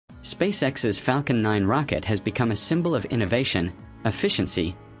SpaceX's Falcon 9 rocket has become a symbol of innovation,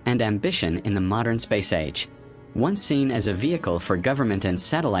 efficiency, and ambition in the modern space age. Once seen as a vehicle for government and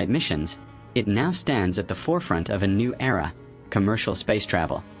satellite missions, it now stands at the forefront of a new era, commercial space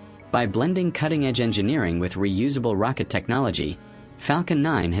travel. By blending cutting-edge engineering with reusable rocket technology, Falcon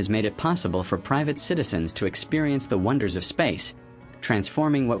 9 has made it possible for private citizens to experience the wonders of space,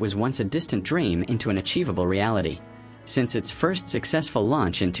 transforming what was once a distant dream into an achievable reality. Since its first successful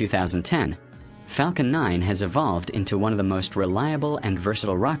launch in 2010, Falcon 9 has evolved into one of the most reliable and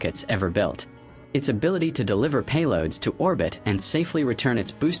versatile rockets ever built. Its ability to deliver payloads to orbit and safely return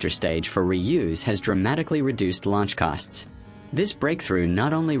its booster stage for reuse has dramatically reduced launch costs. This breakthrough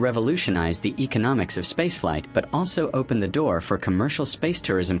not only revolutionized the economics of spaceflight but also opened the door for commercial space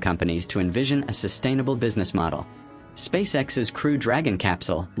tourism companies to envision a sustainable business model. SpaceX's Crew Dragon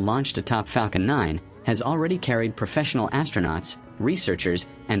capsule, launched atop Falcon 9, has already carried professional astronauts, researchers,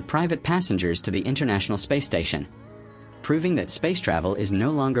 and private passengers to the International Space Station, proving that space travel is no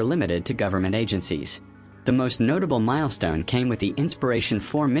longer limited to government agencies. The most notable milestone came with the Inspiration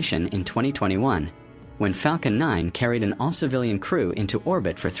 4 mission in 2021, when Falcon 9 carried an all-civilian crew into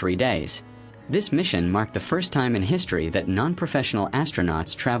orbit for 3 days. This mission marked the first time in history that non-professional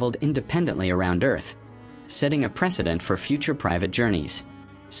astronauts traveled independently around Earth, setting a precedent for future private journeys.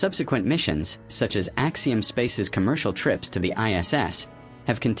 Subsequent missions, such as Axiom Space's commercial trips to the ISS,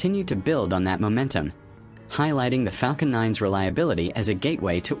 have continued to build on that momentum, highlighting the Falcon 9's reliability as a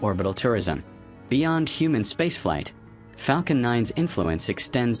gateway to orbital tourism. Beyond human spaceflight, Falcon 9's influence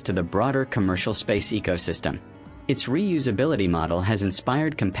extends to the broader commercial space ecosystem. Its reusability model has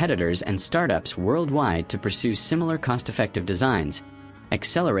inspired competitors and startups worldwide to pursue similar cost-effective designs,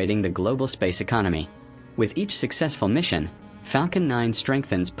 accelerating the global space economy. With each successful mission, Falcon 9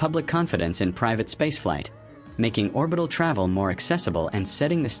 strengthens public confidence in private spaceflight, making orbital travel more accessible and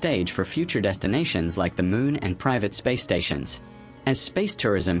setting the stage for future destinations like the Moon and private space stations. As space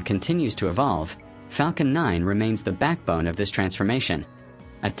tourism continues to evolve, Falcon 9 remains the backbone of this transformation,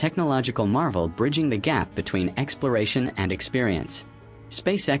 a technological marvel bridging the gap between exploration and experience.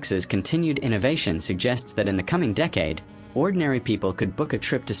 SpaceX's continued innovation suggests that in the coming decade, ordinary people could book a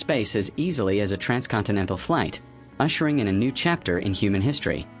trip to space as easily as a transcontinental flight, ushering in a new chapter in human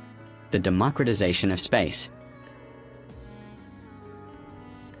history. The democratization of space.